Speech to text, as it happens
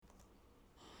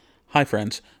Hi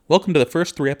friends, welcome to the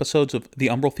first 3 episodes of the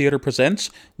Umbral Theater presents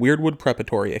Wyrdwood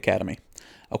Preparatory Academy.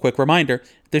 A quick reminder,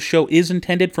 this show is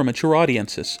intended for mature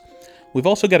audiences. We've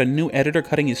also got a new editor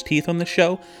cutting his teeth on the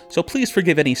show, so please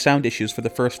forgive any sound issues for the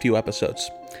first few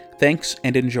episodes. Thanks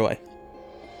and enjoy.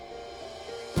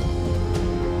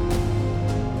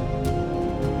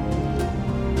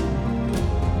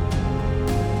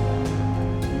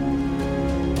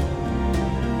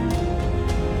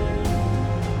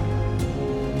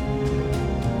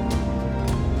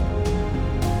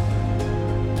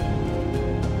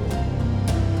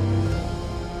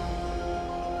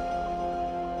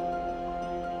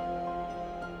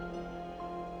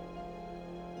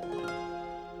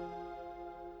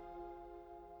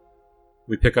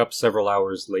 We pick up several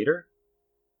hours later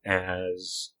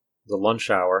as the lunch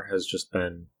hour has just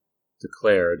been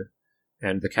declared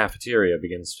and the cafeteria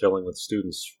begins filling with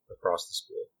students across the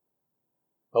school.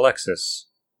 Alexis,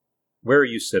 where are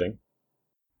you sitting?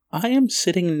 I am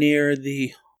sitting near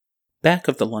the back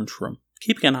of the lunchroom,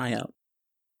 keeping an eye out.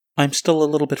 I'm still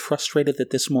a little bit frustrated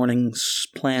that this morning's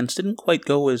plans didn't quite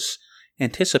go as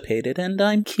anticipated, and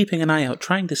I'm keeping an eye out,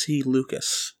 trying to see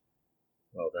Lucas.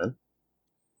 Well then,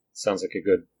 sounds like a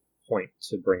good point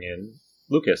to bring in.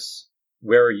 Lucas,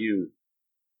 where are you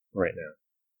right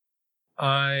now?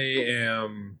 I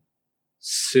am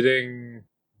sitting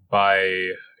by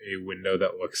a window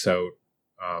that looks out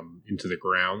into the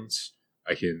grounds.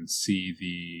 I can see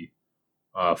the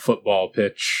football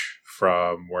pitch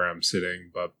from where I'm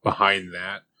sitting, but behind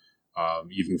that,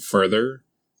 even further,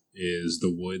 is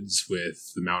the woods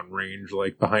with the mountain range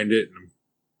like behind it, and I'm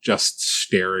just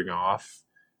staring off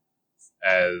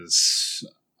as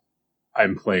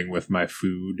I'm playing with my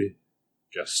food,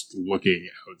 just looking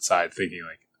outside, thinking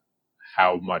like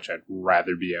how much I'd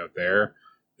rather be out there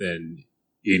than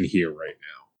in here right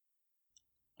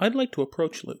now. I'd like to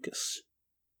approach Lucas.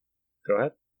 Go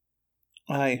ahead.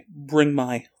 I bring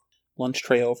my lunch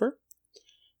tray over,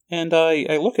 and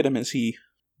I look at him as he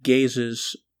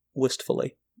gazes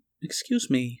wistfully. Excuse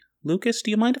me, Lucas,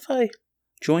 do you mind if I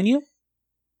join you?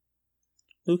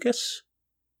 Lucas?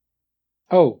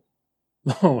 Oh,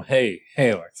 hey,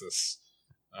 Alexis.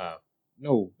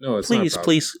 No, it's not a problem.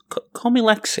 Please, call me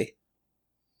Lexi.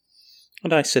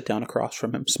 And I sit down across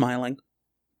from him, smiling.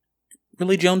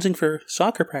 Really jonesing for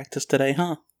soccer practice today,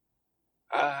 huh?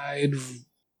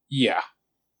 Yeah.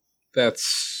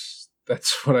 That's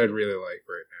what I'd really like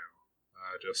right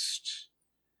now. Just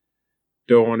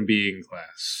don't want to be in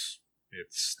class.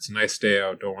 It's a nice day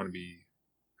out. Don't want to be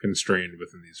constrained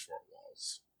within these four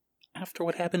walls. After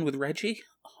what happened with Reggie?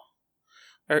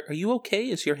 Are you okay?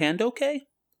 Is your hand okay?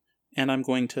 And I'm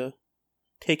going to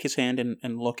take his hand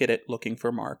and look at it, looking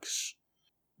for marks.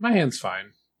 My hand's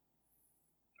fine.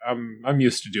 I'm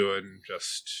used to doing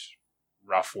just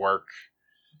rough work.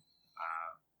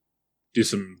 Do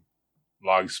some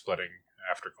log splitting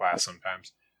after class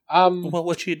sometimes. Well,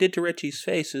 what you did to Reggie's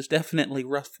face is definitely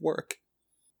rough work.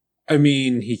 I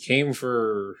mean, he came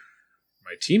for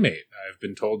my teammate. I've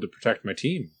been told to protect my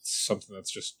team. It's something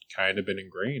that's just kind of been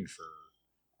ingrained for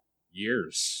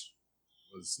years.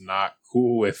 Was not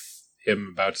cool with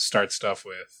him about to start stuff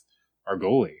with our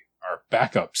goalie. Our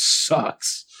backup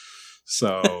sucks.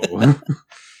 So...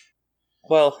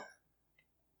 Well,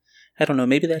 I don't know.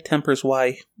 Maybe that tempers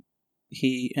why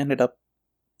he ended up,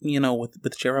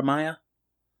 with Jeremiah.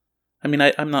 I mean,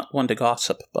 I'm not one to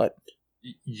gossip, but...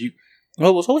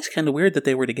 Well, it was always kind of weird that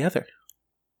they were together.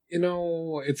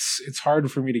 It's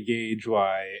hard for me to gauge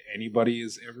why anybody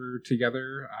is ever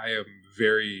together. I am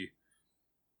very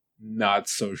not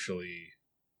socially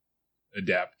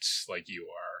adept like you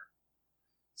are.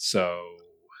 So...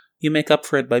 You make up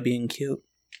for it by being cute.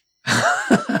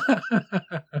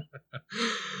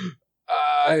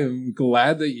 I'm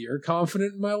glad that you're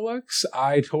confident in my looks.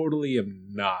 I totally am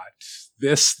not.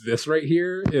 This right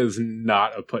here is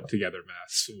not a put together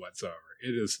mess whatsoever.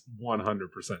 It is 100%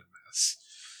 a mess.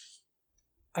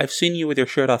 I've seen you with your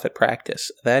shirt off at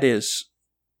practice. That is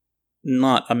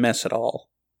not a mess at all.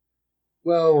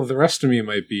 Well, the rest of me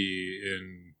might be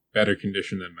in better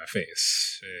condition than my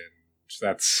face. And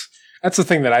that's the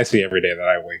thing that I see every day that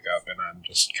I wake up, and I'm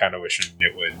just kind of wishing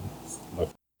it would look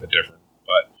a bit different.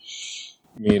 But,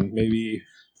 I mean, maybe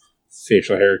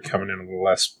facial hair coming in a little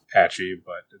less patchy,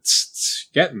 but it's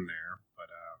getting there.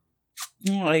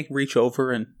 But I reach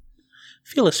over and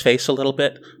feel his face a little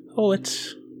bit. Oh,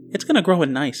 it's going to grow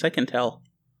in nice, I can tell.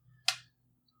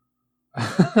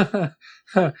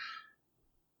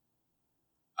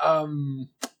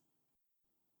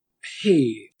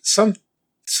 Hey,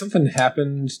 something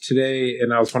happened today,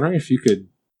 and I was wondering if you could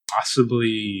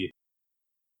possibly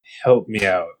help me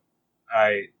out.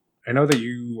 I know that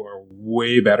you are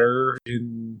way better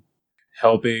in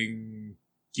helping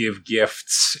give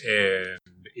gifts and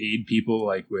aid people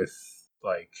like with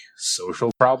like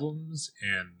social problems,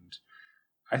 and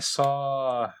I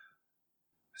saw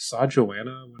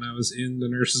Joanna when I was in the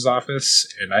nurse's office,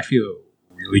 and I feel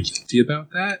really guilty about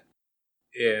that.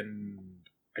 And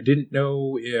I didn't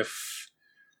know if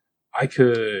I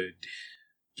could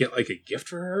get like a gift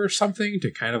for her or something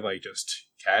to kind of like just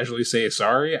casually say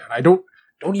sorry. And I don't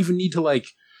even need to like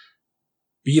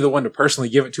be the one to personally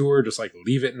give it to her. Just like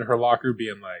leave it in her locker,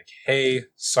 being like, "Hey,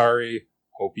 sorry.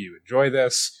 Hope you enjoy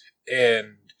this."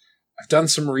 And I've done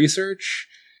some research,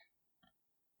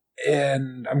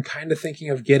 and I'm kind of thinking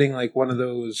of getting like one of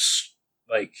those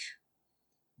like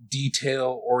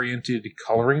detail oriented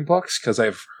coloring books, because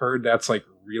I've heard that's like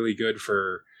really good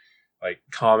for like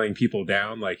calming people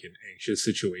down like in anxious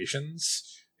situations.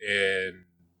 And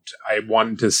I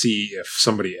wanted to see if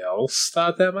somebody else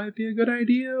thought that might be a good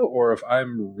idea, or if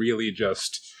I'm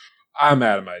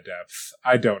out of my depth.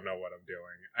 I don't know what I'm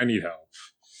doing. I need help.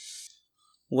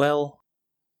 Well,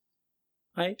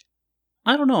 I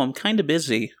don't know. I'm kind of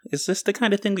busy. Is this the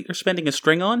kind of thing that you're spending a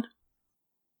string on?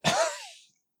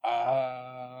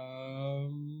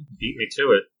 Beat me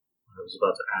to it. I was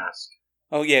about to ask.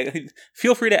 Oh, yeah.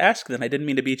 Feel free to ask then. I didn't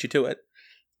mean to beat you to it.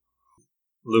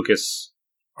 Lucas,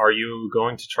 are you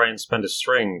going to try and spend a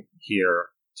string here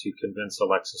to convince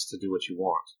Alexis to do what you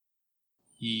want?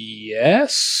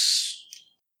 Yes.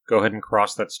 Go ahead and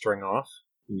cross that string off.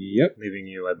 Yep. Leaving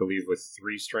you, I believe, with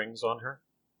 3 strings on her.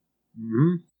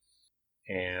 Mm-hmm.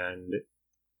 And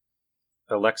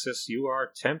Alexis, you are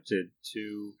tempted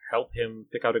to help him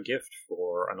pick out a gift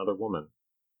for another woman.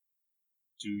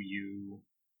 Do you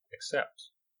accept?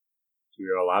 Do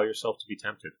you allow yourself to be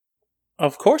tempted?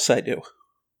 Of course I do.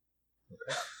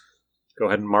 Okay. Go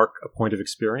ahead and mark a point of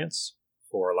experience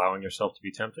for allowing yourself to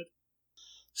be tempted.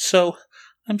 So,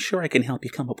 I'm sure I can help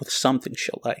you come up with something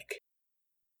she'll like.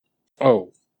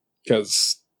 Oh,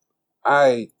 because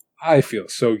I feel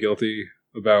so guilty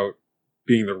about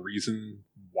being the reason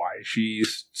why she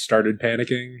started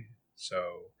panicking. So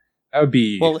that would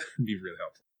be really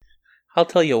helpful. I'll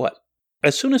tell you what.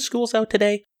 As soon as school's out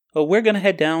today, we're going to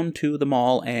head down to the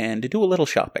mall and do a little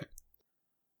shopping.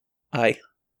 I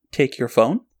take your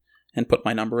phone and put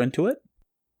my number into it.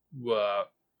 Do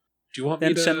you want me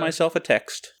then to send myself a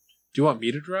text. Do you want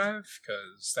me to drive?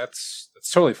 Because that's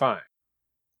totally fine.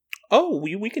 Oh,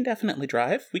 we can definitely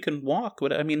drive. We can walk.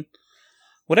 I mean,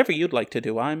 whatever you'd like to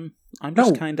do. I'm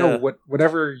just kind of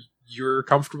whatever you're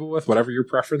comfortable with, whatever your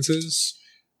preference is.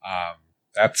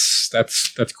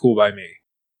 That's cool by me.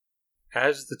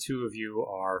 As the two of you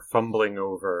are fumbling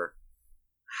over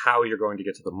how you're going to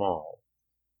get to the mall,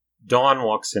 Dawn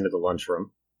walks into the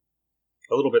lunchroom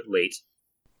a little bit late.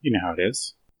 You know how it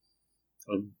is.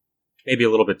 Maybe a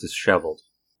little bit disheveled.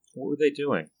 What were they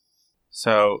doing?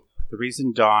 So, the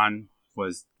reason Dawn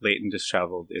was late and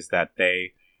disheveled is that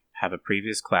they have a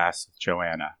previous class with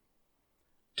Joanna.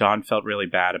 Dawn felt really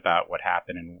bad about what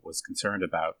happened and was concerned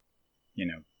about,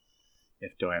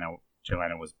 if Joanna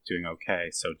was doing okay.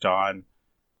 So Dawn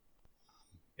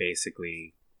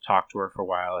basically talked to her for a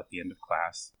while at the end of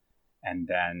class, and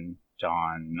then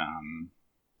Dawn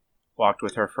walked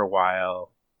with her for a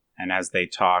while, and as they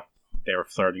talked, they were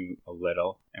flirting a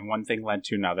little, and one thing led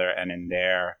to another, and in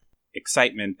their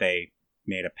excitement, they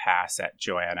made a pass at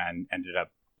Joanna and ended up,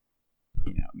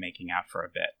 making out for a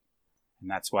bit. And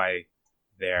that's why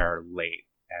they're late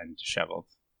and disheveled.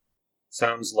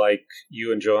 Sounds like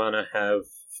you and Joanna have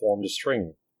formed a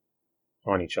string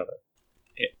on each other.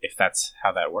 If that's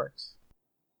how that works.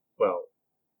 Well,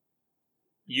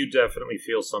 you definitely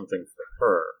feel something for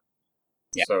her.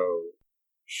 Yeah. So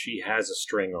she has a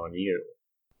string on you.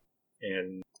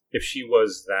 And if she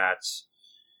was that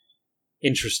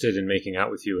interested in making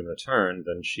out with you in return,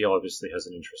 then she obviously has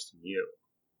an interest in you.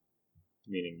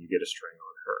 Meaning you get a string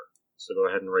on her. So go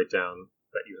ahead and write down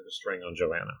that you have a string on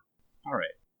Joanna. All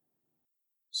right.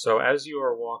 So as you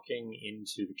are walking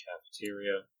into the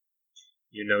cafeteria,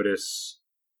 you notice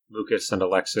Lucas and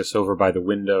Alexis over by the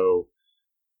window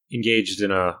engaged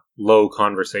in a low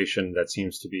conversation that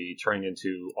seems to be turning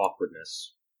into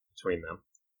awkwardness between them.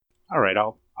 All right,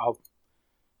 I'll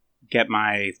get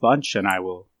my lunch and I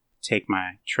will take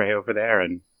my tray over there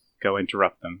and go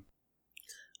interrupt them.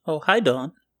 Oh, hi,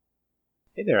 Dawn.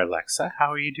 Hey there, Alexa.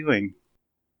 How are you doing?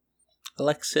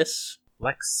 Alexis,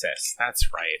 that's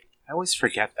right. I always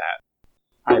forget that.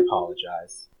 I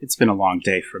apologize. It's been a long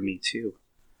day for me, too.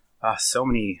 So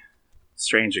many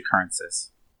strange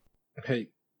occurrences. Hey,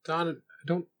 Don,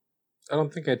 I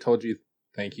don't think I told you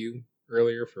thank you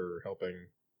earlier for helping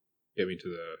get me to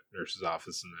the nurse's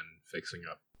office and then fixing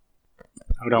up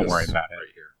Oh, don't worry This about it.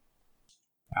 right here.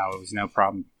 Oh, it was no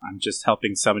problem. I'm just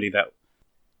helping somebody that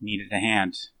needed a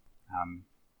hand.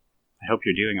 I hope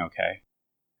you're doing okay.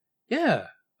 Yeah.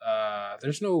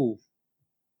 There's no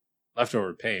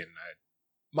leftover pain.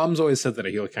 Mom's always said that I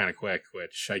heal kind of quick,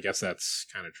 which I guess that's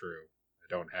kind of true. I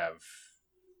don't have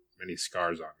many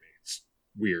scars on me. It's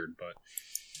weird, but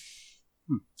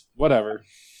whatever.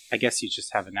 I guess you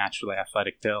just have a naturally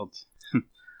athletic build.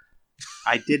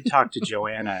 I did talk to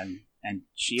Joanna, and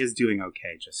she is doing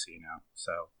okay, just so you know.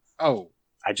 So, Oh,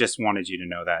 I just wanted you to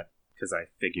know that, because I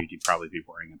figured you'd probably be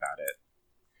worrying about it.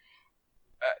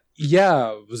 yeah,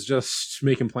 I was just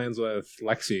making plans with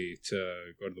Lexi to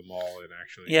go to the mall and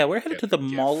actually. Yeah, we're headed get to the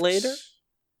mall gifts. later.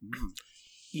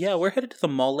 Yeah, we're headed to the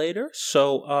mall later.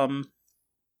 So,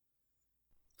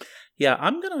 yeah,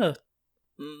 I'm gonna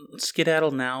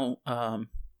skedaddle now.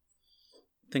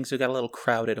 Things have got a little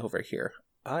crowded over here.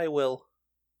 I will.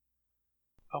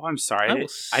 Oh, I'm sorry. I will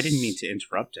I didn't mean to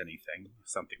interrupt anything if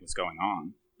something was going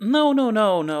on.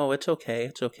 No. It's okay.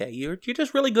 It's okay. You're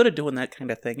just really good at doing that kind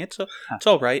of thing. It's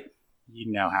all right.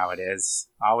 You know how it is.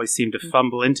 I always seem to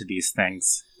fumble into these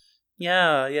things.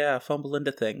 Yeah. Fumble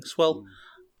into things. Well,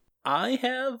 I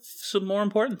have some more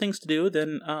important things to do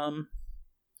than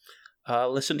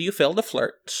listen to you fail to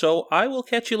flirt. So I will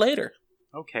catch you later.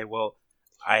 Okay, well,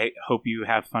 I hope you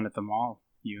have fun at the mall,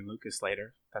 you and Lucas,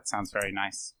 later. That sounds very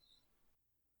nice.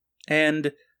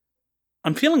 And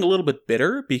I'm feeling a little bit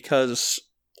bitter because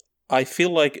I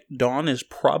feel like Dawn is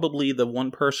probably the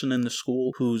one person in the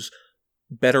school who's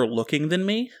better looking than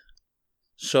me.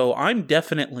 So I'm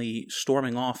definitely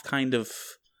storming off kind of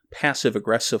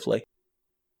passive-aggressively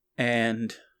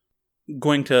and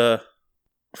going to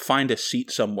find a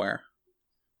seat somewhere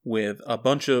with a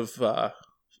bunch of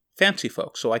fancy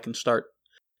folks so I can start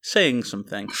saying some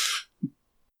things.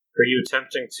 Are you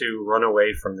attempting to run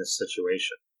away from this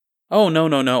situation? Oh,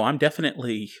 no. I'm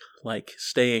definitely,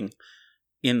 staying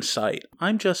in sight.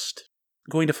 I'm just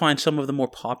going to find some of the more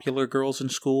popular girls in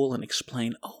school and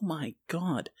explain, oh my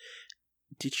god,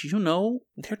 did you know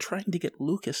they're trying to get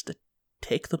Lucas to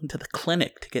take them to the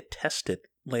clinic to get tested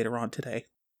later on today?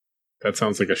 That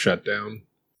sounds like a shutdown.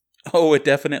 Oh, it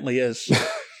definitely is. Yes,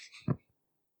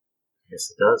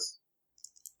 it does.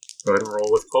 Go ahead and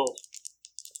roll with cold.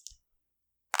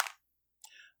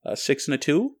 A 6 and a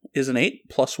 2 is an 8,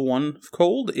 plus 1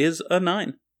 cold is a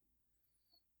 9.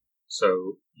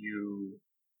 So you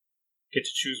get to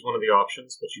choose one of the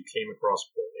options, but you came across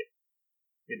poorly.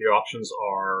 The options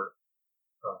are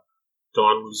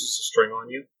Dawn loses a string on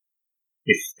you.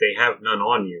 If they have none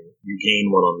on you, you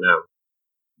gain one on them.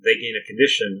 They gain a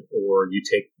condition, or you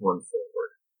take one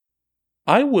forward.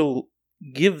 I will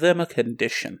give them a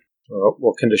condition.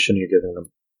 What condition are you giving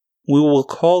them? We will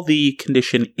call the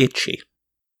condition itchy.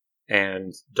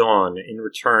 And Dawn, in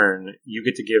return, you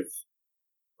get to give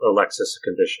Alexis a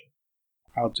condition.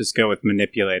 I'll just go with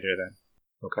manipulator then.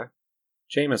 Okay.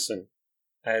 Jameson,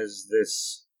 as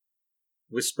this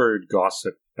whispered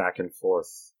gossip back and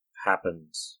forth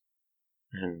happens,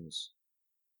 and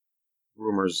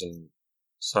rumors and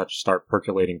such start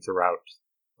percolating throughout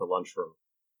the lunchroom,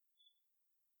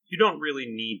 you don't really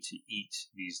need to eat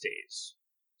these days.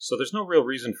 So there's no real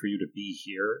reason for you to be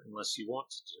here unless you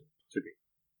want to be.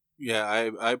 Yeah,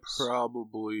 I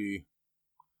probably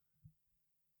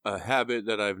a habit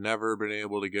that I've never been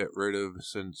able to get rid of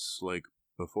since,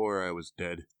 before I was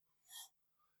dead.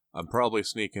 I'm probably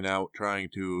sneaking out trying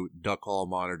to duck all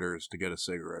monitors to get a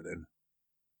cigarette in.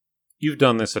 You've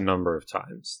done this a number of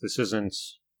times.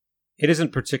 It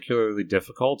isn't particularly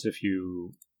difficult if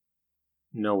you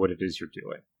know what it is you're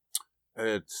doing.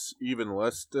 It's even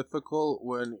less difficult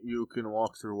when you can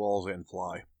walk through walls and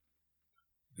fly.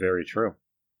 Very true.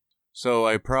 So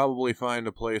I probably find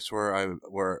a place where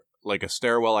a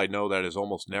stairwell I know that is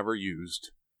almost never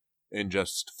used, and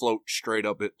just float straight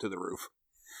up it to the roof.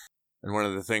 And one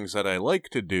of the things that I like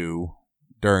to do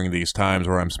during these times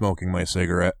where I'm smoking my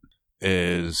cigarette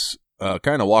is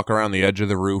kind of walk around the edge of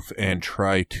the roof and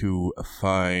try to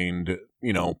find,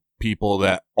 people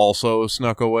that also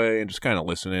snuck away and just kind of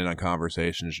listen in on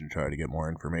conversations and try to get more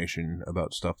information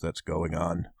about stuff that's going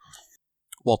on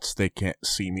whilst they can't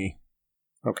see me.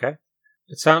 Okay.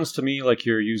 It sounds to me like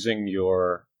you're using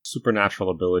your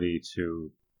supernatural ability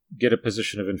to get a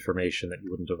position of information that you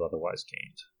wouldn't have otherwise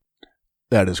gained.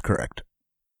 That is correct.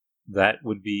 That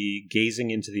would be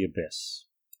gazing into the abyss.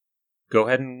 Go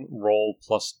ahead and roll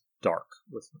plus dark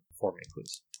for me,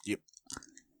 please. Yep.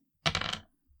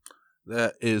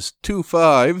 That is 2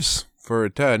 5s for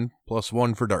a 10, plus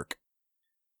 1 for dark.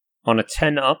 On a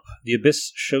 10 up, the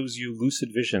abyss shows you lucid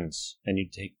visions, and you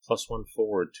take plus 1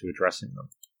 forward to addressing them.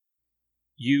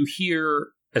 You hear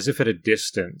as if at a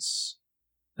distance,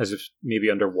 as if maybe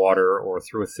underwater or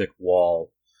through a thick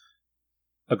wall,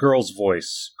 a girl's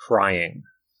voice crying,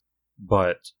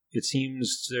 but it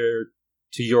seems to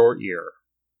your ear,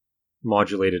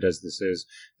 modulated as this is,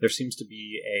 there seems to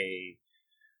be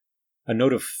a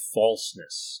note of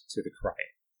falseness to the crying.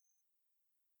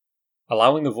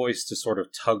 Allowing the voice to sort of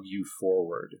tug you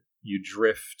forward, you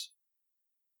drift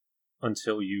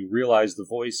until you realize the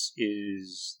voice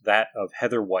is that of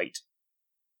Heather White,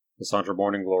 Cassandra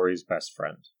Morningglory's best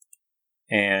friend.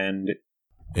 And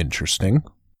Interesting.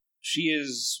 she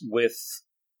is with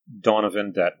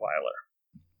Donovan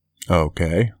Detweiler.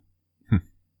 Okay.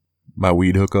 My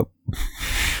weed hookup.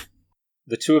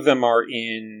 The two of them are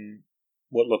in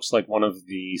what looks like one of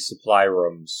the supply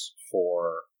rooms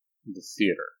for the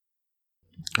theater.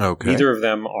 Okay. Neither of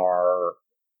them are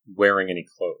wearing any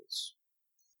clothes.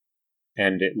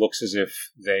 And it looks as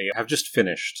if they have just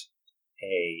finished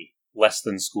a less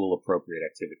than school appropriate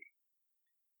activity.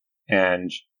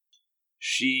 And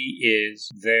she is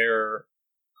there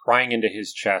crying into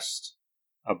his chest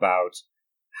about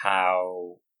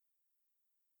how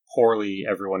poorly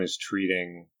everyone is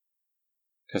treating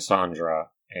Cassandra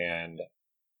and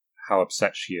how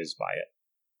upset she is by it.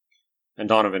 And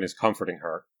Donovan is comforting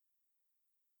her.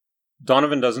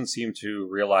 Donovan doesn't seem to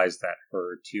realize that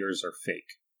her tears are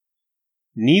fake.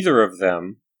 Neither of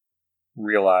them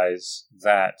realize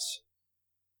that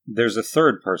there's a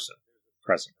third person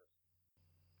present.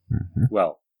 Mm-hmm.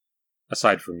 Well,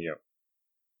 aside from you.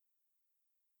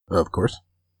 Of course.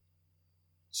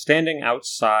 Standing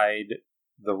outside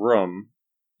the room,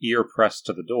 ear pressed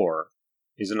to the door,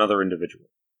 is another individual.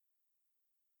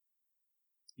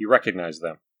 You recognize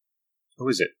them. Who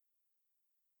is it?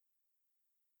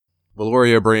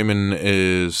 Valoria Bremen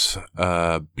is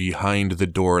behind the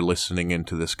door listening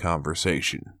into this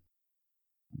conversation.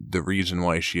 The reason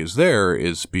why she is there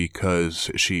is because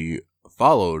she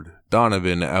followed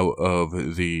Donovan out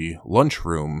of the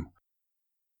lunchroom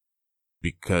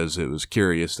because it was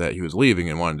curious that he was leaving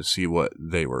and wanted to see what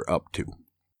they were up to.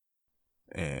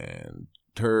 And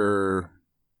her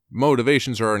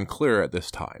motivations are unclear at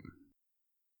this time.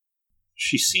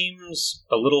 She seems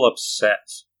a little upset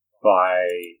by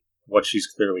what she's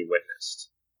clearly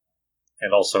witnessed,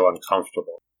 and also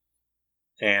uncomfortable.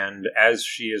 And as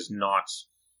she is not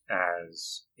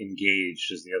as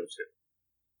engaged as the other two.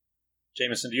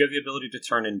 Jameson, do you have the ability to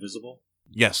turn invisible?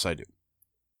 Yes, I do.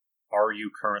 Are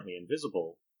you currently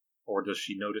invisible, or does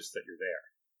she notice that you're there?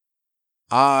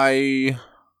 I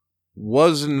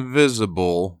was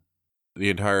invisible the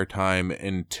entire time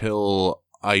until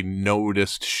I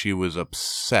noticed she was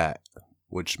upset,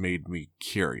 which made me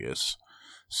curious.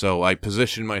 So I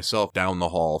positioned myself down the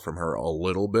hall from her a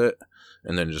little bit,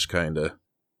 and then just kind of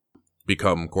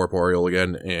become corporeal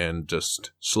again and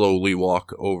just slowly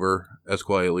walk over as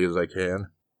quietly as I can.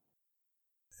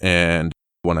 And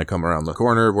when I come around the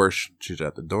corner where she's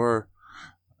at the door,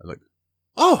 I'm like,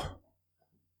 "Oh!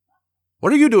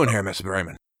 What are you doing here, Miss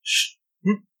Bremen?" Shh.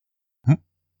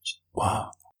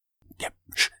 Wow. Yep.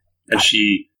 Shh. And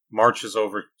she marches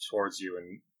over towards you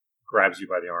and grabs you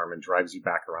by the arm and drags you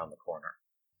back around the corner.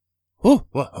 Oh,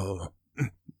 whoa.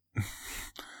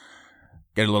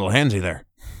 Get a little handsy there.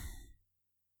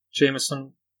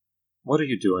 Jameson, what are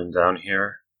you doing down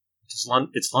here?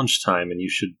 It's lunchtime and you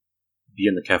should be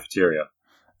in the cafeteria.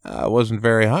 I wasn't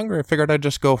very hungry. I figured I'd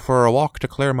just go for a walk to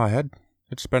clear my head.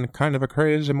 It's been kind of a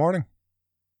crazy morning.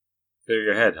 Clear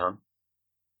your head, huh?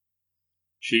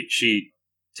 She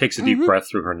takes a deep breath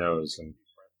through her nose and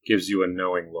gives you a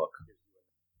knowing look.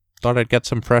 Thought I'd get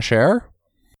some fresh air?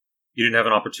 You didn't have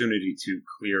an opportunity to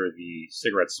clear the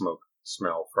cigarette smoke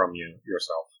smell from you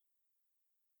yourself.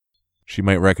 She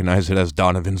might recognize it as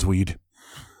Donovan's weed.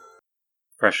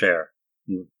 Fresh air.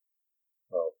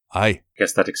 Well, Aye.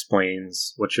 guess that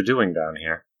explains what you're doing down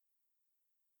here.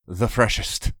 The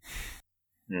freshest.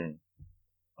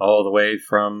 All the way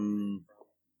from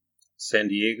San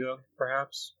Diego,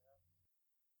 perhaps?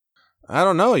 I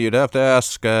don't know. You'd have to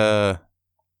ask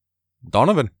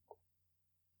Donovan.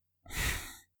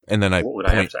 And then I What would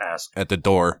point I have to ask? at the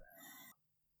door.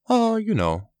 Oh, you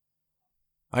know.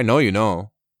 I know you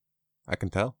know. I can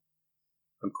tell.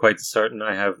 I'm quite certain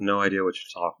I have no idea what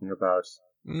you're talking about.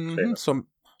 Mm-hmm.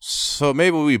 So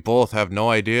maybe we both have no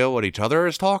idea what each other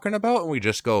is talking about, and we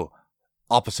just go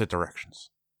opposite directions.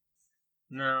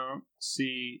 No,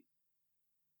 see,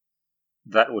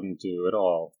 that wouldn't do at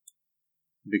all.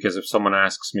 Because if someone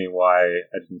asks me why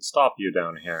I didn't stop you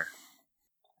down here,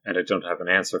 and I don't have an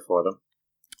answer for them.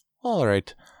 All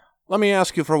right. Let me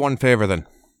ask you for one favor, then.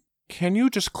 Can you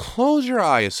just close your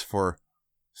eyes for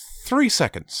 3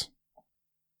 seconds?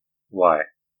 Why?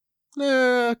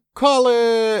 Call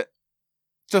it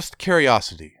just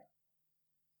curiosity.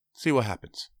 See what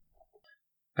happens.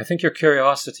 I think your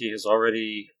curiosity has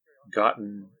already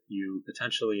gotten you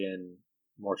potentially in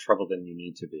more trouble than you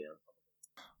need to be in.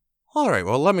 Alright,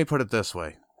 well, let me put it this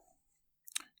way.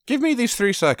 Give me these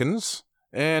 3 seconds,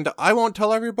 and I won't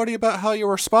tell everybody about how you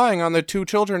were spying on the 2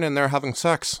 children in there having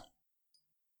sex.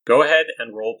 Go ahead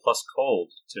and roll plus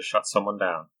cold to shut someone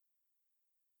down.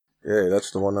 Yeah,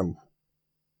 that's the one I'm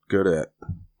good at.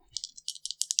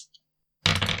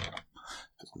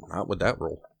 Not with that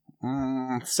roll.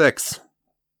 6.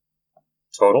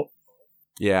 Total?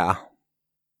 Yeah.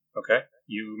 Okay.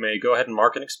 You may go ahead and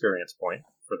mark an experience point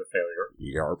for the failure.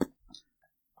 Yarp.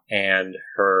 And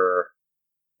her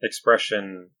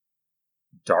expression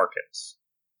darkens.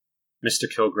 Mr.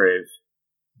 Kilgrave,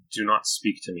 do not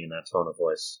speak to me in that tone of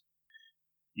voice.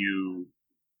 You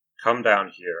come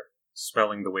down here,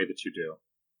 smelling the way that you do,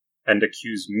 and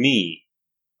accuse me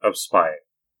of spying.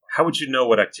 How would you know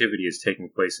what activity is taking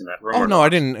place in that room? Oh, no, I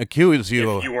didn't accuse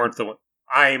you. If you weren't the one.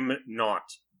 I'm not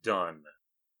done.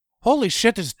 Holy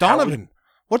shit, it's Donovan.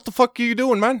 What the fuck are you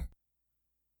doing, man?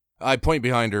 I point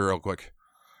behind her real quick.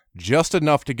 Just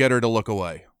enough to get her to look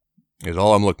away. Is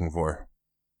all I'm looking for.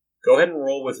 Go ahead and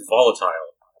roll with volatile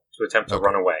to attempt to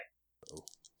run away.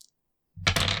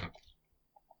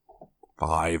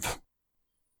 5.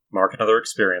 Mark another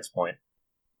experience point.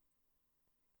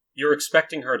 You're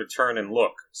expecting her to turn and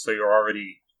look, so you're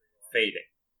already fading.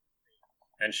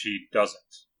 And she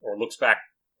doesn't, or looks back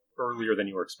earlier than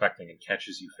you were expecting and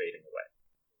catches you fading away.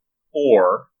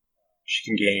 Or she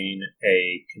can gain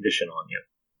a condition on you.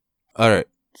 Alright,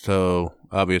 so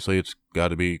obviously it's got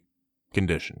to be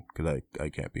condition, because I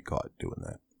can't be caught doing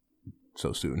that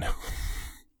so soon.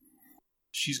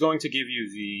 She's going to give you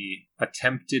the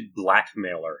attempted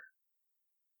blackmailer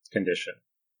condition.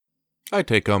 I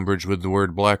take umbrage with the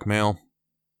word blackmail.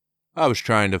 I was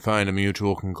trying to find a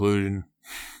mutual conclusion.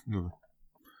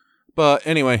 But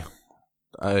anyway,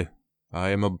 I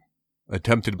am a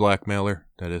attempted blackmailer.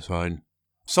 That is fine.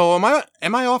 So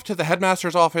am I off to the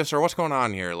headmaster's office, or what's going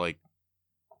on here? Like,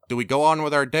 do we go on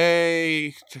with our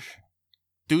day?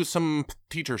 Do some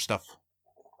teacher stuff?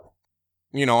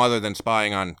 You know, other than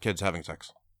spying on kids having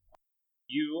sex.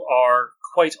 You are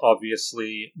quite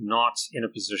obviously not in a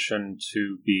position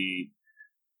to be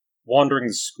wandering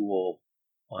the school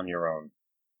on your own.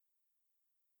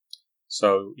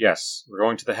 So, yes, we're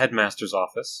going to the headmaster's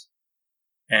office,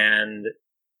 and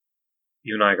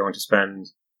you and I are going to spend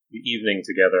the evening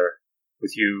together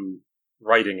with you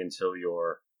writing until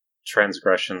your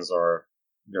transgressions are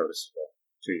noticeable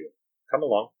to you. Come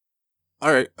along.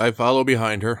 Alright, I follow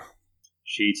behind her.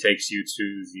 She takes you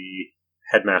to the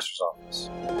headmaster's office.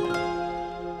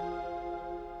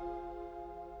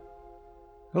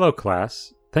 Hello,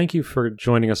 class. Thank you for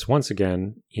joining us once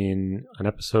again in an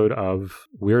episode of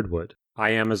Wyrdwood.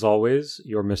 I am, as always,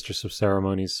 your Mistress of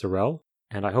Ceremonies, Sorrel,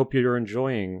 and I hope you're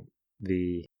enjoying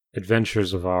the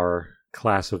adventures of our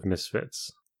class of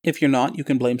misfits. If you're not, you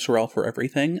can blame Sorrel for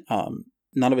everything.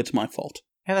 None of it's my fault.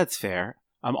 Yeah, that's fair.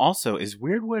 Also, is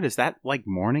Wyrdwood, is that like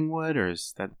Morningwood, or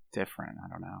is that different? I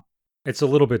don't know. It's a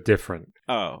little bit different.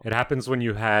 Oh. It happens when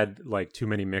you had, like, too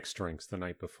many mixed drinks the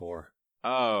night before.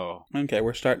 Oh. Okay,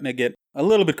 we're starting to get a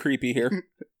little bit creepy here.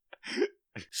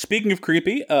 Speaking of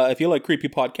creepy, if you like creepy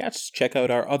podcasts, check out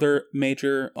our other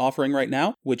major offering right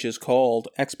now, which is called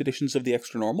Expeditions of the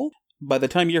Extranormal. By the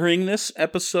time you're hearing this,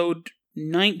 episode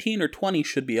 19 or 20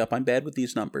 should be up. I'm bad with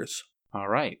these numbers. All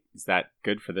right. Is that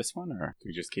good for this one, or do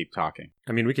we just keep talking?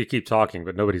 I mean, we could keep talking,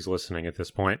 but nobody's listening at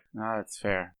this point. No, that's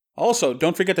fair. Also,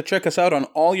 don't forget to check us out on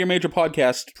all your major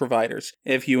podcast providers.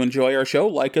 If you enjoy our show,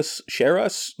 like us, share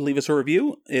us, leave us a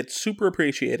review. It's super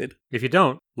appreciated. If you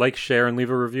don't, like, share, and leave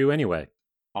a review anyway.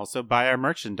 Also, buy our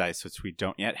merchandise, which we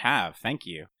don't yet have. Thank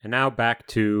you. And now back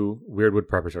to Wyrdwood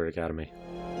Preparatory Academy.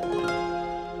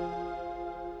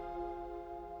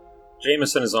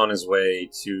 Jameson is on his way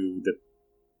to the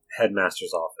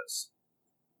headmaster's office,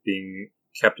 being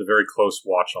kept a very close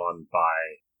watch on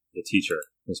by the teacher,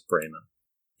 Miss Brayman.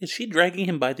 Is she dragging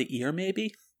him by the ear,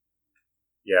 maybe?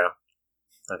 Yeah,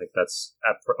 I think that's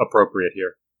appropriate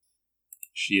here.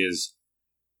 She is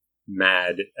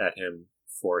mad at him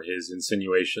for his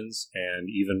insinuations, and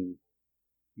even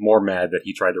more mad that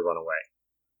he tried to run away,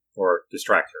 or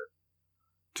distract her.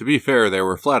 To be fair, they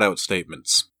were flat-out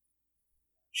statements.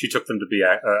 She took them to be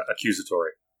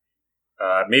accusatory.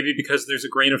 Maybe because there's a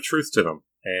grain of truth to them,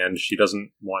 and she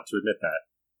doesn't want to admit that.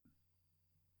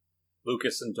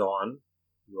 Lucas and Dawn,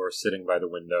 you are sitting by the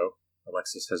window.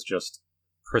 Alexis has just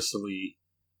prissily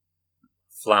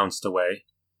flounced away.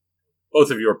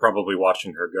 Both of you are probably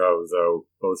watching her go, though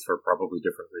both for probably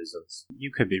different reasons.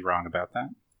 You could be wrong about that.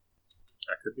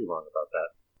 I could be wrong about that.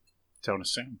 Don't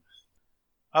assume.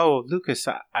 Oh, Lucas,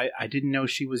 I didn't know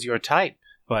she was your type,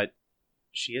 but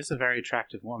she is a very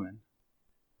attractive woman.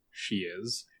 She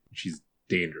is. She's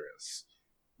dangerous.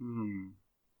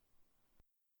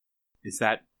 Is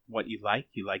that what you like?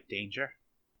 You like danger?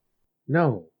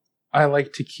 No. I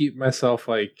like to keep myself,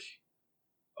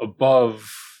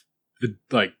 above the,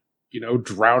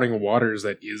 drowning waters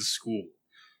that is school.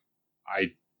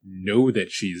 I know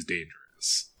that she's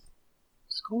dangerous.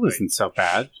 School isn't so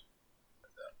bad.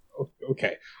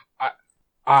 Okay.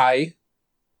 I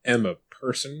am a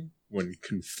person, when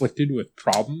conflicted with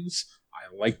problems,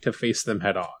 I like to face them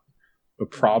head on. The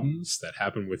problems that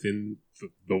happen within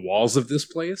the walls of this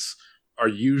place are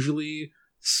usually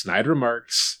snide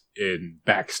remarks and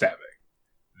backstabbing.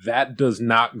 That does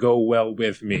not go well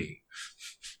with me.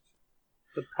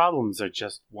 The problems are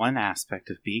just one aspect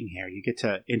of being here. You get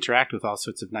to interact with all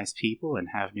sorts of nice people and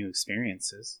have new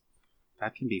experiences.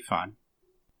 That can be fun.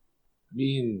 I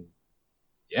mean,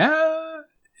 yeah,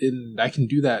 and I can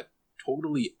do that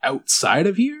totally outside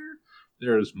of here.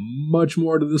 There's much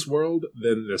more to this world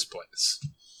than this place.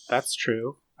 That's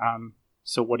true.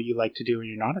 So what do you like to do when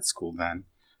you're not at school then?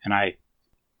 And I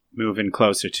move in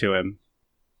closer to him.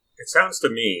 It sounds to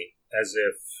me as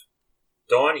if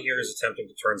Dawn here is attempting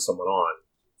to turn someone on,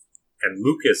 and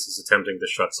Lucas is attempting to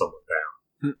shut someone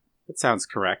down. That sounds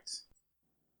correct.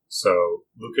 So,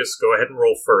 Lucas, go ahead and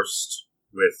roll first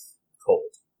with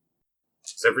cold.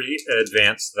 Because every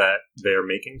advance that they're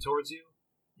making towards you,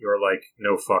 you're like,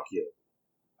 no, fuck you.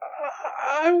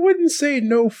 I wouldn't say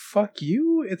no, fuck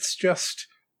you. It's just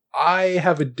I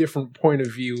have a different point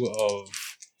of view of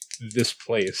this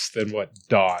place than what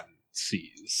Dawn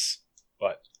sees.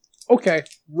 But okay,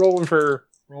 rolling for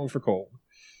cold.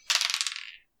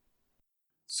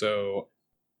 So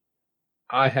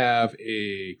I have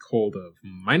a cold of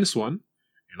 -1,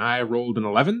 and I rolled an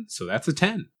 11, so that's a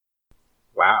 10.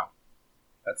 Wow.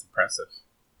 That's impressive.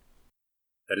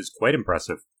 That is quite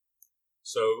impressive.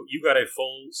 So you got a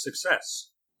full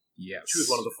success. Yes. Choose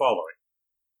one of the following.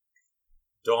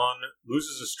 Dawn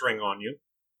loses a string on you.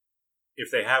 If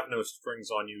they have no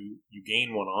strings on you, you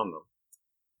gain one on them.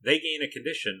 They gain a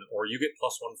condition, or you get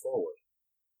 +1 forward.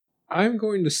 I'm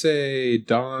going to say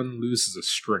Dawn loses a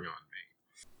string on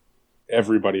me.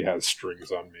 Everybody has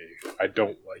strings on me. I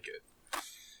don't like it.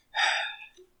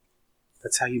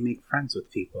 That's how you make friends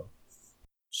with people.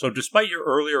 So despite your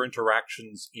earlier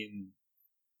interactions in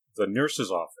the nurse's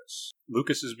office,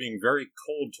 Lucas is being very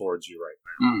cold towards you right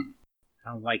now.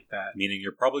 I don't like that. Meaning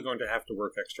you're probably going to have to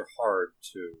work extra hard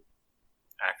to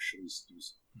actually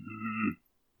seduce him.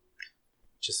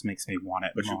 Just makes me want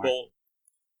it but more.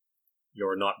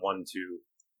 You're not one to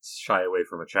shy away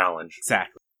from a challenge.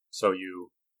 Exactly. So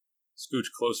you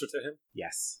scooch closer to him?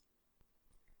 Yes.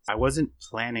 I wasn't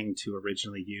planning to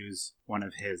originally use one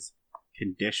of his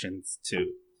conditions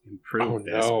to improve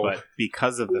this, but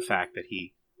because of the fact that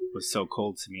he was so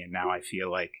cold to me and now I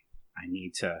feel like I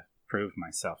need to prove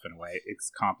myself in a way, it's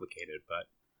complicated, but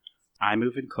I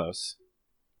move in close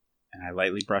and I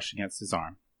lightly brush against his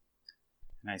arm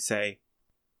and I say,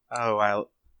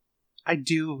 I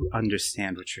do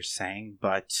understand what you're saying,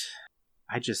 but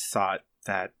I just thought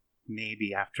that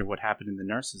maybe after what happened in the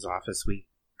nurse's office, we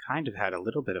kind of had a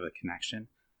little bit of a connection.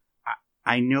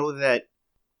 I know that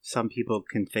some people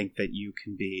can think that you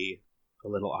can be a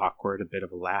little awkward, a bit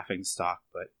of a laughingstock,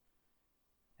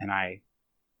 and I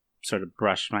sort of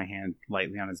brushed my hand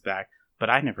lightly on his back, but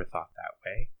I never thought that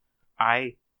way.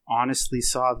 I honestly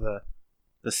saw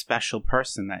the special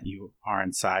person that you are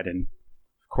inside, and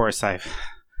of course I've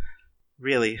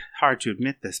really hard to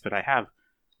admit this, but I have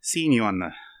seen you on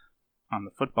the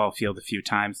football field a few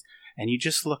times, and you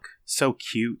just look so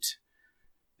cute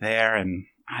there, and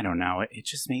I don't know, it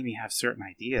just made me have certain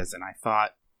ideas, and I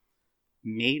thought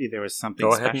maybe there was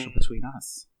something special between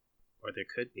us. Or there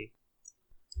could be.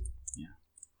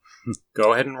 Yeah.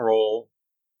 Go ahead and roll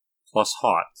plus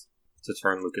hot to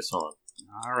turn Lucas on.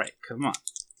 Alright, come on.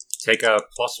 Take a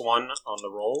 +1 on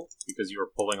the roll, because you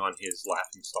were pulling on his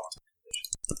laughingstock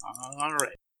condition.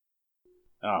 Alright.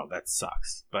 Oh, that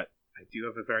sucks. But I do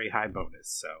have a very high bonus,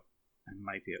 so I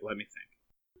might be... Let me think.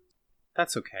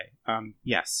 That's okay.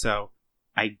 Yes, so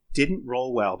I didn't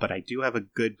roll well, but I do have a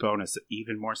good bonus,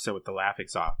 even more so with the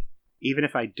laughingstock. Even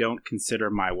if I don't consider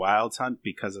my wild hunt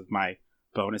because of my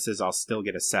bonuses, I'll still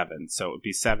get a 7. So it would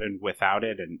be 7 without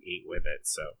it and 8 with it,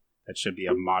 so that should be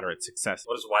a moderate success.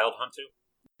 What does wild hunt do?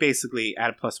 Basically,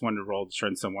 add a +1 to roll to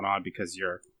turn someone on because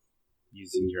you're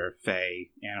using your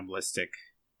fey animalistic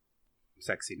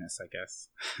sexiness, I guess.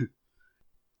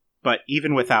 But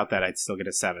even without that, I'd still get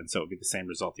a 7, so it would be the same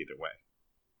result either way.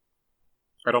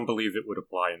 I don't believe it would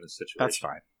apply in this situation. That's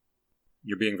fine.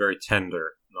 You're being very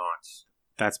tender, not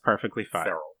That's perfectly fine.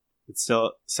 feral. It's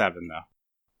still 7, though.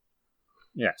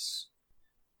 Yes.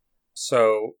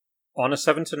 So, on a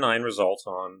 7 to 9 result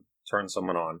on turn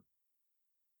someone on,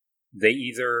 they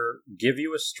either give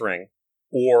you a string,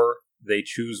 or they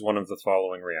choose one of the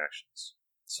following reactions.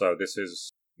 So this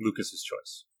is Lucas's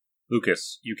choice.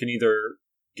 Lucas, you can either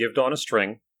give Dawn a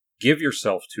string, give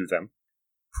yourself to them,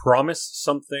 promise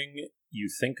something you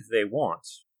think they want,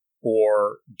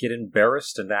 or get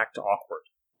embarrassed and act awkward.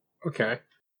 Okay.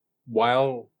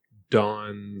 While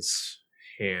Dawn's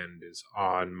hand is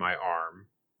on my arm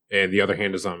and the other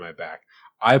hand is on my back,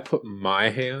 I put my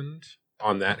hand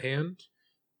on that hand,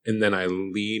 and then I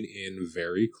lean in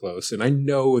very close. And I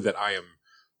know that I am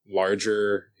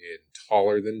larger and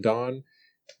taller than Dawn,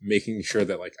 making sure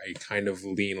that like I kind of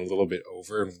lean a little bit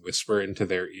over and whisper into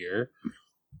their ear.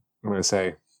 I'm going to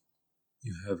say,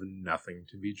 you have nothing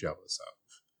to be jealous of.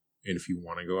 And if you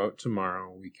want to go out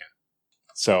tomorrow, we can.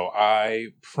 So I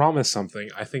promise something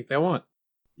I think they want.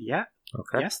 Yeah.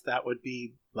 Okay. Yes, that would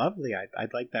be lovely.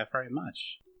 I'd like that very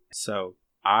much. So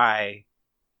I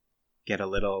get a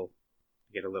little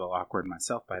awkward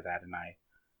myself by that, and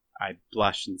I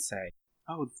blush and say,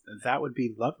 "Oh, that would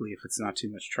be lovely if it's not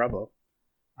too much trouble.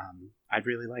 I'd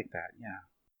really like that."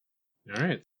 Yeah. All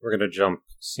right. We're going to jump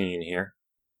scene here.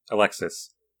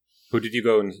 Alexis, who did you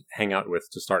go and hang out with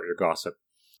to start your gossip?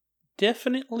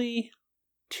 Definitely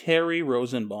Terry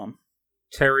Rosenbaum.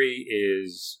 Terry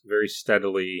is very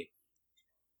steadily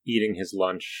eating his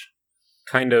lunch,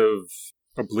 kind of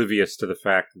oblivious to the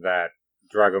fact that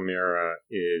Dragomira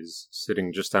is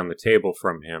sitting just down the table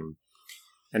from him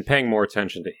and paying more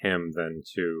attention to him than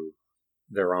to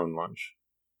their own lunch,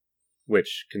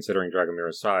 which, considering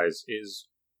Dragomira's size, is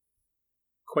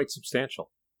quite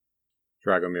substantial.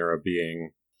 Dragomira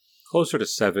being closer to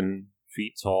 7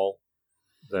 feet tall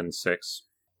than 6,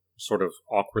 sort of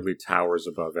awkwardly towers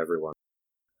above everyone.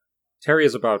 Terry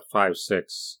is about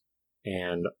 5'6"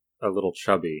 and a little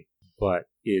chubby, but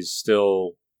is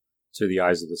still, to the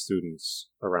eyes of the students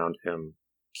around him,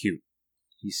 cute.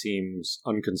 He seems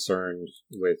unconcerned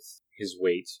with his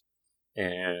weight,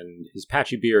 and his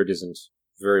patchy beard isn't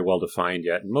very well defined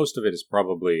yet. Most of it is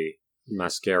probably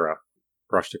mascara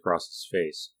brushed across his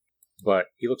face, but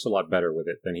he looks a lot better with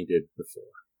it than he did before.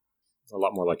 A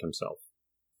lot more like himself.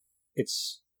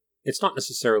 It's not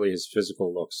necessarily his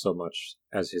physical look so much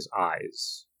as his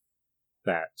eyes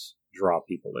that draw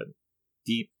people in.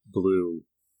 Deep blue,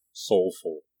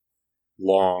 soulful,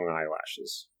 long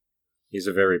eyelashes. He's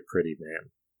a very pretty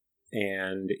man,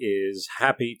 and is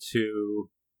happy to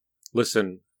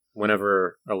listen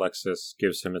whenever Alexis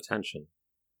gives him attention.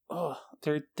 Oh,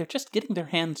 they're just getting their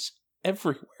hands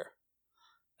everywhere.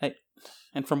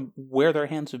 And from where their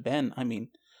hands have been, I mean,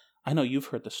 I know you've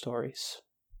heard the stories.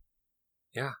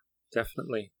 Yeah,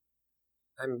 definitely.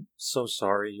 I'm so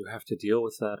sorry you have to deal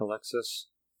with that, Alexis.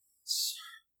 It's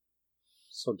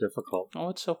so difficult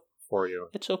Oh, for you.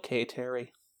 it's okay,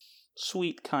 Terry.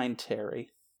 Sweet, kind Terry.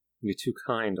 You're too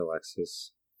kind,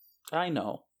 Alexis. I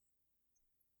know.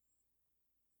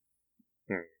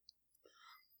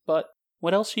 But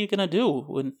what else are you gonna do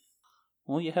when,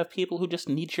 well, you have people who just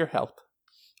need your help?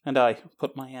 And I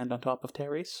put my hand on top of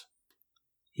Terry's.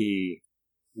 He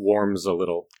warms a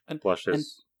little, And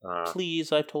blushes.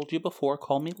 please, I've told you before,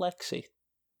 call me Lexi.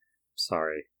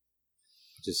 Sorry.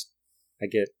 I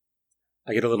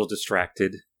get a little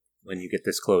distracted when you get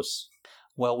this close.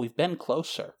 Well, we've been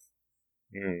closer.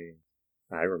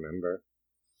 I remember.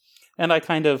 And I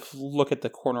kind of look out the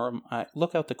corner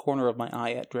of my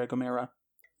eye at Dragomira.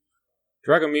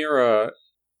 Dragomira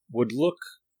would look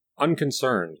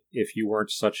unconcerned if you weren't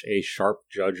such a sharp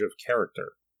judge of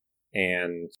character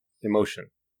and emotion.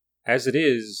 As it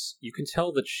is, you can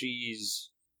tell that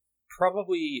she's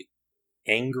probably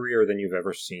angrier than you've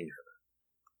ever seen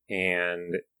her.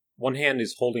 And one hand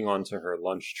is holding onto her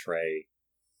lunch tray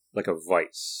like a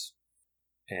vice.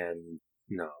 And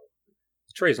no,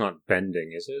 the tray's not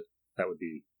bending, is it? That would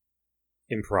be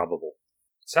improbable.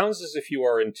 It sounds as if you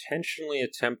are intentionally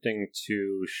attempting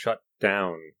to shut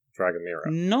down Dragomira.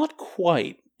 Not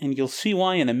quite, and you'll see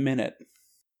why in a minute.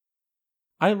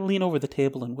 I lean over the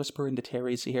table and whisper into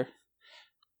Terry's ear.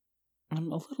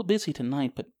 I'm a little busy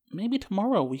tonight, but maybe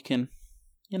tomorrow we can,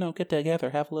 get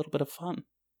together, have a little bit of fun.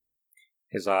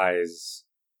 His eyes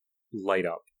light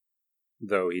up,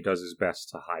 though he does his best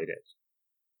to hide it.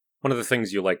 One of the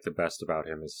things you like the best about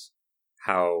him is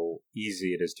how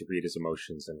easy it is to read his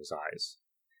emotions in his eyes.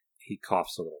 He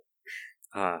coughs a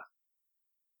little.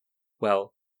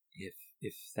 Well, if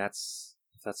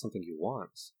if that's something you want,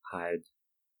 I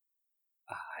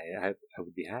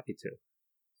would be happy to.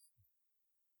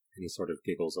 And he sort of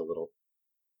giggles a little.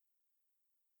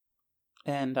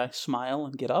 And I smile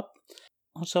and get up.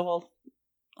 So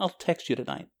I'll text you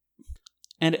tonight.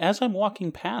 And as I'm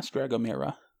walking past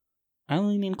Dragomira, I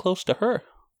lean in close to her.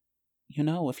 You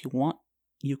know, if you want,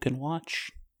 you can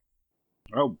watch.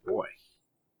 Oh boy.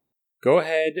 Go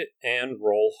ahead and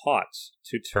roll hot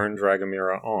to turn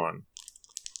Dragomira on.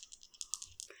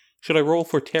 Should I roll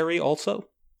for Terry also?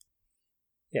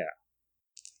 Yeah.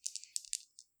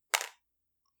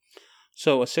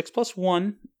 So a 6 plus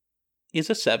 1 is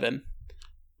a 7,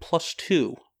 plus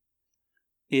 2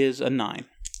 is a 9.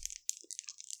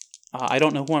 I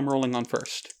don't know who I'm rolling on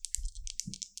first.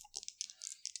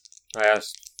 I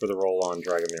asked for the roll on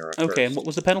Dragomira Okay, first. and what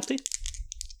was the penalty?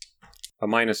 A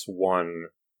 -1,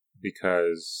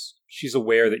 because she's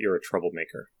aware that you're a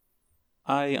troublemaker.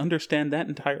 I understand that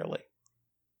entirely.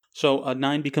 So a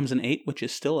 9 becomes an 8, which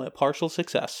is still a partial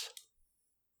success.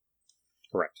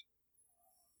 Correct.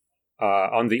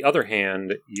 On the other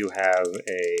hand, you have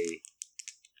a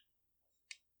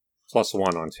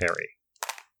 +1 on Terry.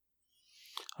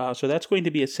 So that's going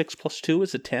to be a 6 plus 2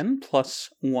 is a 10, plus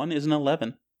 1 is an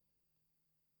 11.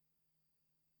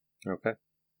 Okay.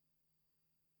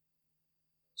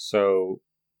 So,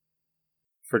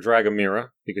 for Dragomira,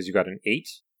 because you got an 8,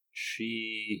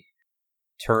 she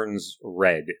turns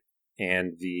red,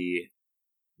 and the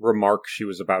remark she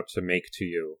was about to make to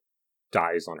you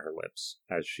dies on her lips,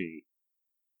 as she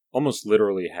almost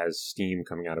literally has steam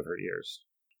coming out of her ears.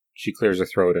 She clears her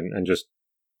throat and just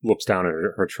looks down at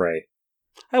her tray.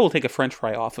 I will take a french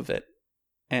fry off of it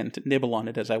and nibble on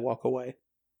it as I walk away.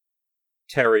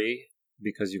 Terry,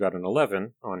 because you got an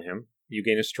 11 on him, you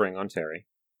gain a string on Terry,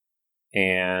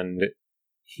 and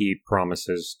he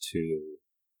promises to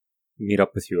meet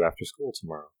up with you after school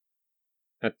tomorrow.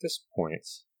 At this point,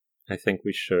 I think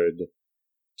we should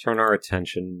turn our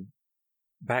attention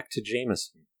back to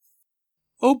Jameson.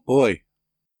 Oh boy.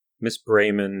 Miss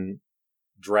Brayman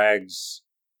drags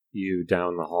you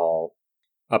down the hall,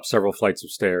 up several flights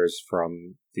of stairs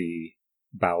from the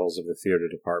bowels of the theater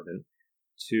department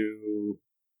to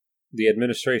the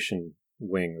administration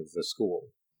wing of the school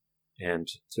and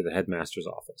to the headmaster's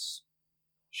office.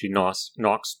 She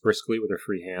knocks briskly with her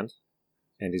free hand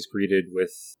and is greeted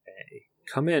with a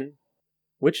 "Come in."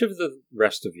 Which of the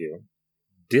rest of you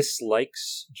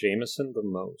dislikes Jameson the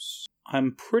most?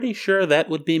 I'm pretty sure that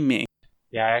would be me.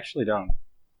 Yeah, I actually don't.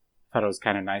 Thought it was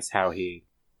kind of nice how he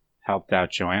helped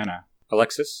out Joanna.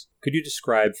 Alexis, could you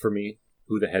describe for me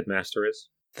who the headmaster is?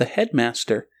 The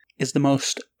headmaster is the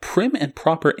most prim and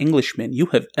proper Englishman you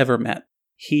have ever met.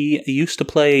 He used to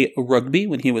play rugby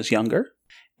when he was younger,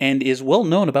 and is well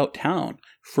known about town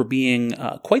for being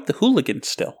quite the hooligan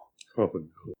still. Oh,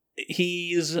 no.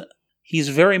 He's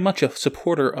very much a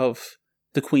supporter of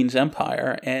the Queen's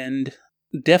Empire, and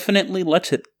definitely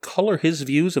lets it color his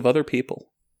views of other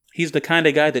people. He's the kind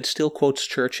of guy that still quotes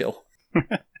Churchill.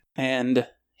 And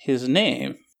his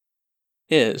name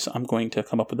is, I'm going to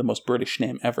come up with the most British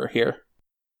name ever here,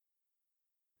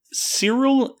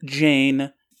 Cyril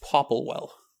Jane Popplewell.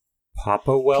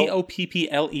 Popplewell?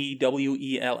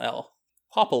 Popplewell.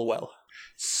 Popplewell.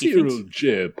 Cyril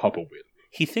J. Popplewell.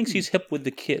 He thinks he's hip with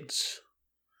the kids,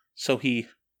 so he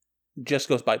just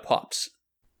goes by Pops.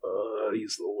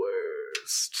 He's the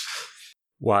worst.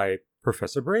 Why,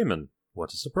 Professor Brayman,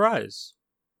 what a surprise.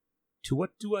 To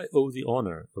what do I owe the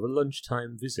honor of a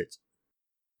lunchtime visit?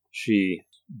 She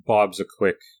bobs a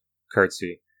quick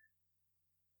curtsy.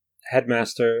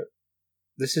 Headmaster,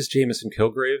 this is Jameson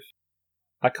Kilgrave.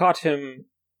 I caught him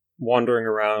wandering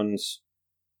around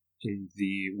in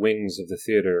the wings of the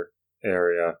theater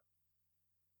area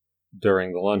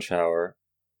during the lunch hour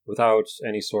without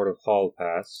any sort of hall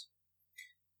pass,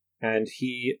 and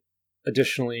he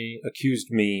additionally accused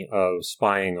me of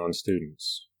spying on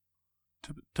students.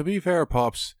 To be fair,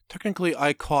 Pops, technically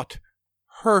I caught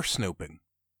her snooping.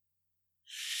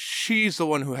 She's the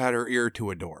one who had her ear to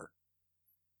a door.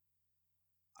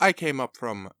 I came up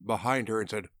from behind her and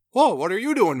said, "Whoa, what are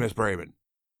you doing, Miss Brayman?"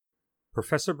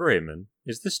 Professor Brayman,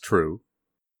 is this true?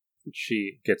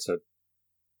 She gets a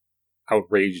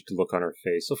outraged look on her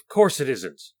face. Of course it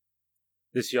isn't.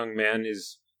 This young man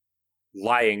is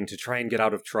lying to try and get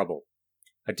out of trouble.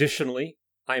 Additionally,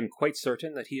 I am quite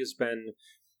certain that he has been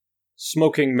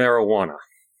smoking marijuana.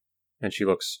 And she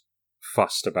looks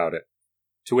fussed about it.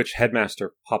 To which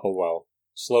Headmaster Popplewell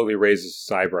slowly raises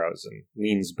his eyebrows and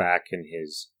leans back in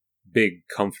his big,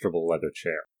 comfortable leather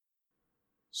chair.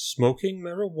 Smoking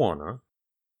marijuana?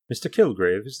 Mr.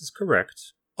 Kilgrave, is this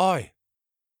correct? Aye.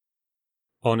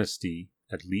 Honesty,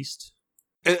 at least.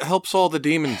 It helps all the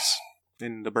demons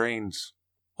in the brains.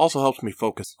 Also helps me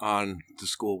focus on the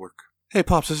schoolwork. Hey,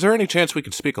 Pops, is there any chance we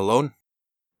could speak alone?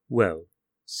 Well,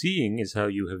 seeing as how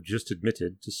you have just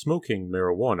admitted to smoking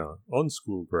marijuana on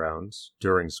school grounds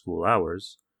during school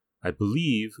hours, I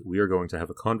believe we are going to have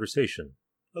a conversation,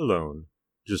 alone,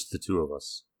 just the two of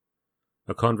us.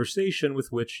 A conversation with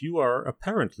which you are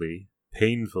apparently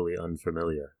painfully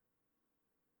unfamiliar.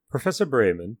 Professor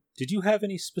Bremen, did you have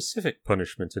any specific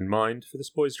punishment in mind for this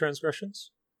boy's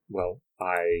transgressions? Well,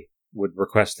 I would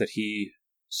request that he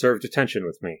serve detention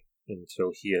with me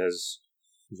until he has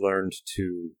learned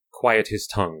to quiet his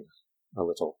tongue a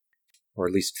little, or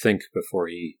at least think before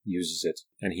he uses it,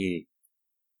 and he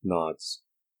nods.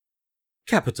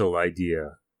 Capital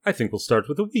idea. I think we'll start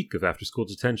with a week of after-school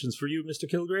detentions for you, Mr.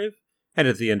 Kilgrave, and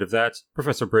at the end of that,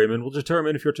 Professor Bremen will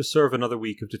determine if you're to serve another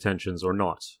week of detentions or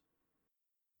not.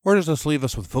 Where does this leave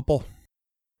us with football?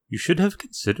 You should have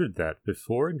considered that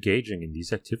before engaging in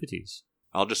these activities.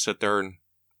 I'll just sit there and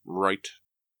write.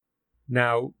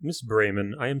 Now, Miss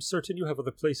Bremen, I am certain you have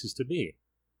other places to be.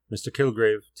 Mr.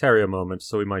 Kilgrave, tarry a moment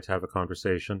so we might have a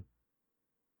conversation.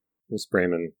 Miss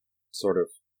Bremen sort of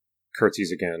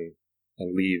curtsies again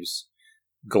and leaves,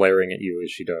 glaring at you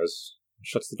as she does, and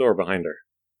shuts the door behind her,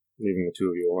 leaving the two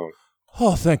of you alone.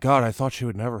 Oh, thank God, I thought she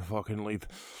would never fucking leave.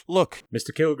 Look,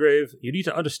 Mr. Kilgrave, you need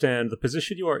to understand the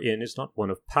position you are in is not one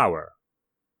of power.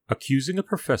 Accusing a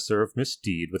professor of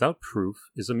misdeed without proof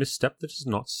is a misstep that is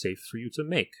not safe for you to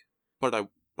make. But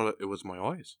it was my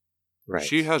eyes. Right.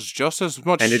 She has just as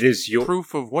much and it is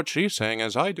proof of what she's saying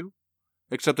as I do.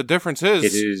 Except the difference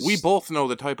is we both know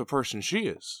the type of person she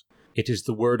is. It is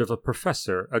the word of a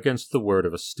professor against the word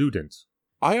of a student.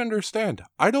 I understand.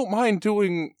 I don't mind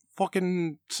doing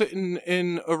fucking sitting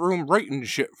in a room writing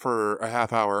shit for a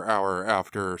hour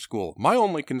after school. My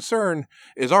only concern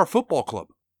is our football club,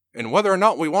 and whether or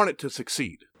not we want it to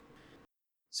succeed.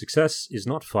 Success is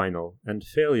not final, and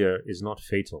failure is not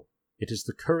fatal. It is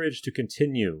the courage to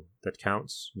continue that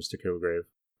counts, Mr. Kilgrave.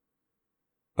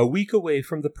 A week away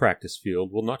from the practice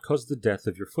field will not cause the death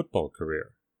of your football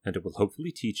career, and it will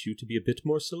hopefully teach you to be a bit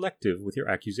more selective with your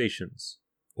accusations,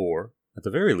 or, at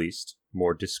the very least,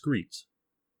 more discreet.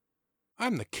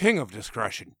 I'm the king of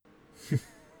discretion.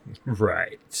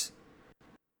 Right.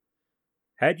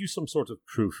 Had you some sort of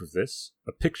proof of this,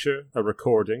 a picture, a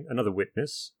recording, another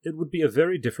witness, it would be a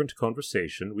very different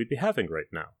conversation we'd be having right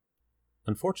now.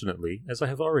 Unfortunately, as I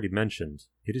have already mentioned,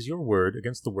 it is your word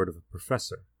against the word of a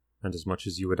professor, and as much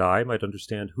as you and I might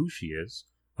understand who she is,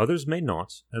 others may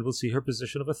not, and will see her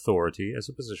position of authority as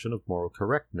a position of moral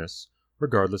correctness,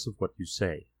 regardless of what you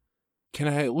say. Can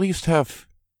I at least have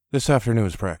this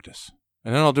afternoon's practice?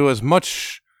 And then I'll do as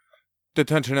much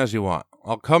detention as you want.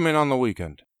 I'll come in on the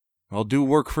weekend. I'll do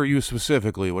work for you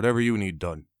specifically, whatever you need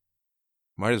done.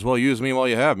 Might as well use me while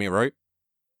you have me, right?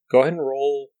 Go ahead and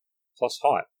roll plus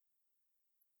hot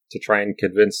to try and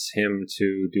convince him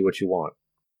to do what you want.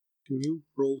 Can you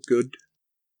roll good?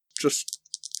 Just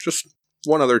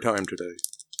one other time today.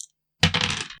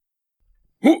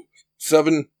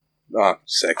 7.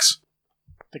 6.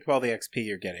 Think of all the XP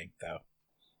you're getting, though.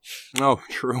 Oh,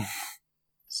 true.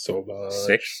 So much.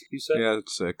 6, you said? Yeah,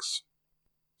 it's 6.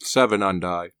 7 on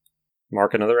die.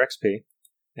 Mark another XP,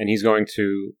 and he's going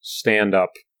to stand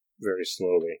up very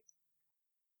slowly.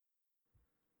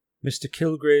 Mr.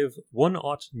 Kilgrave, one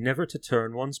ought never to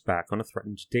turn one's back on a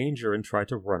threatened danger and try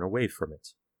to run away from it.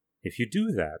 If you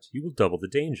do that, you will double the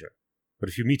danger. But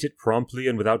if you meet it promptly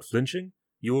and without flinching,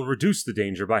 you will reduce the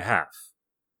danger by half.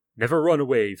 Never run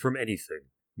away from anything.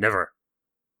 Never.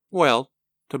 Well,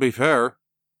 to be fair,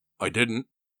 I didn't.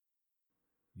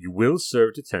 You will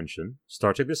serve detention,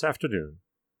 starting this afternoon.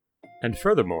 And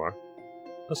furthermore,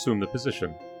 assume the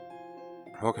position.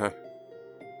 Okay.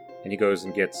 And he goes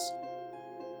and gets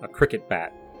a cricket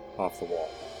bat off the wall.